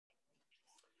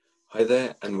Hi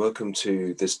there, and welcome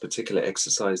to this particular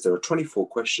exercise. There are 24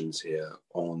 questions here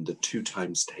on the 2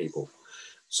 times table.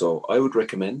 So I would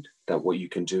recommend that what you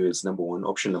can do is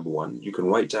option number one, you can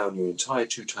write down your entire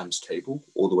 2 times table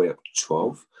all the way up to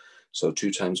 12. So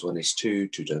 2 times 1 is 2,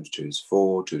 2 times 2 is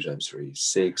 4, 2 times 3 is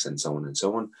 6, and so on and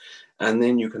so on. And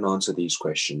then you can answer these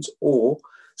questions. Or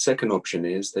second option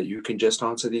is that you can just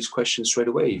answer these questions straight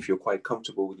away if you're quite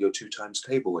comfortable with your 2 times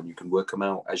table, and you can work them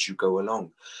out as you go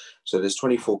along. So there's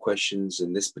 24 questions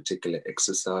in this particular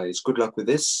exercise. Good luck with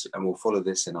this, and we'll follow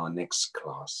this in our next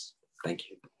class. Thank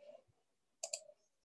you.